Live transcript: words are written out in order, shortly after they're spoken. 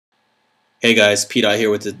Hey guys, Pete here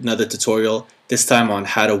with another tutorial, this time on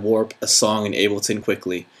how to warp a song in Ableton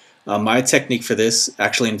quickly. My technique for this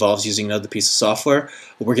actually involves using another piece of software.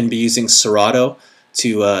 We're going to be using Serato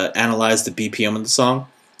to analyze the BPM of the song.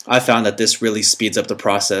 I found that this really speeds up the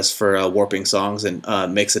process for warping songs and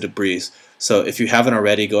makes it a breeze. So if you haven't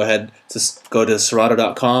already, go ahead to go to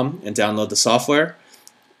Serato.com and download the software.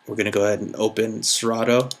 We're going to go ahead and open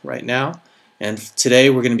Serato right now. And today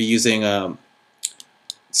we're going to be using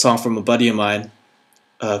song from a buddy of mine,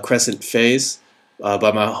 Crescent Phase,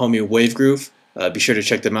 by my homie Wave Groove. Be sure to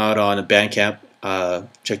check them out on Bandcamp.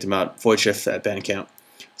 Check them out, Void Shift at Bandcamp.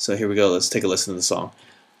 So here we go, let's take a listen to the song.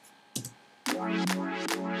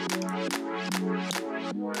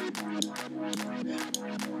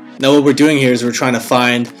 Now what we're doing here is we're trying to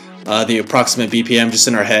find the approximate BPM just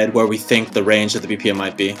in our head where we think the range of the BPM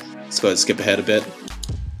might be. Let's go ahead and skip ahead a bit.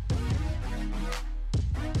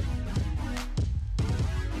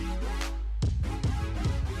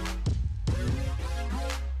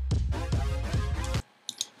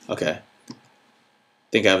 Okay, I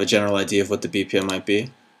think I have a general idea of what the BPM might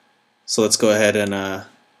be. So let's go ahead and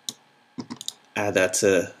add that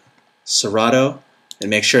to Serato and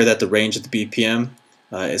make sure that the range of the BPM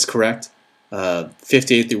is correct.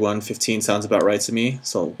 58 through 115 sounds about right to me,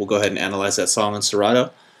 so we'll go ahead and analyze that song in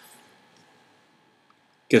Serato.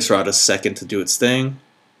 Give Serato a second to do its thing.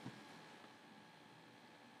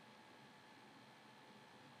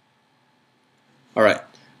 Alright.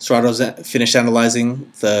 Serato's finished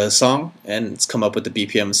analyzing the song and it's come up with the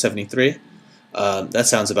BPM of 73. That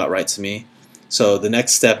sounds about right to me. So the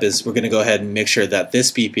next step is we're going to go ahead and make sure that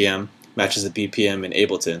this BPM matches the BPM in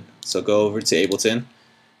Ableton. So go over to Ableton,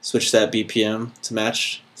 switch that BPM to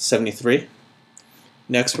match 73.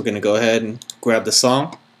 Next we're going to go ahead and grab the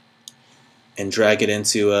song and drag it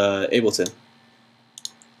into Ableton.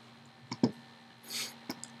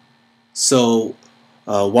 So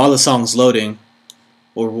while the song's loading,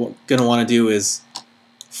 what we're going to want to do is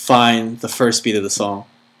find the first beat of the song.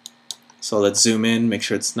 So let's zoom in, make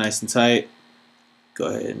sure it's nice and tight. Go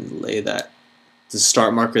ahead and lay the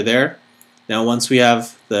start marker there. Now once we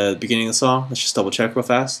have the beginning of the song, let's just double check real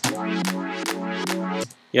fast.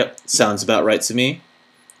 Yep, sounds about right to me.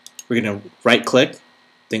 We're going to right click,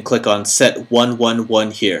 then click on set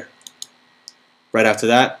 111 here. Right after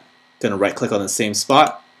that, going to right click on the same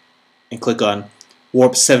spot and click on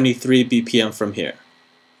warp 73 BPM from here.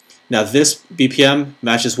 Now this BPM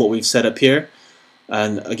matches what we've set up here,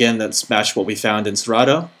 and again that's matched what we found in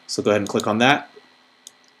Serato, so go ahead and click on that.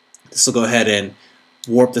 This will go ahead and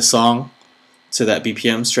warp the song to that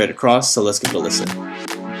BPM straight across, so let's give it a listen.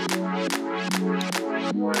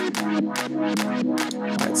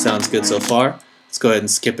 Alright, sounds good so far. Let's go ahead and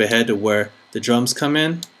skip ahead to where the drums come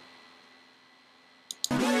in.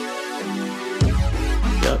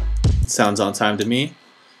 Yep, sounds on time to me.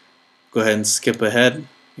 Go ahead and skip ahead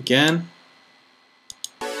again.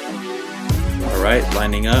 Alright,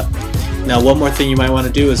 lining up. Now one more thing you might want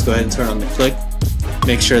to do is go ahead and turn on the click.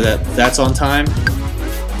 Make sure that that's on time.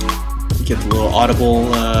 Get the little audible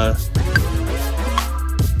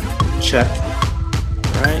check.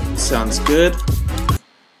 Alright, sounds good.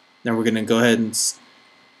 Now we're going to go ahead and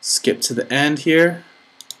skip to the end here.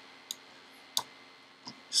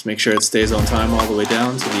 Just make sure it stays on time all the way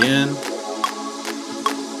down to the end.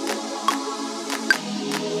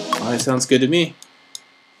 Alright, sounds good to me.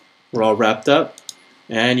 We're all wrapped up,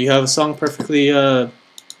 and you have a song perfectly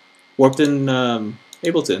warped in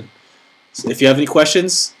Ableton. So if you have any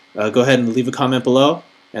questions, go ahead and leave a comment below,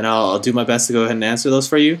 and I'll do my best to go ahead and answer those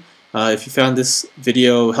for you. If you found this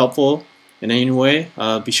video helpful in any way,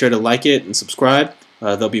 be sure to like it and subscribe.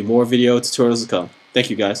 There'll be more video tutorials to come. Thank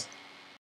you guys.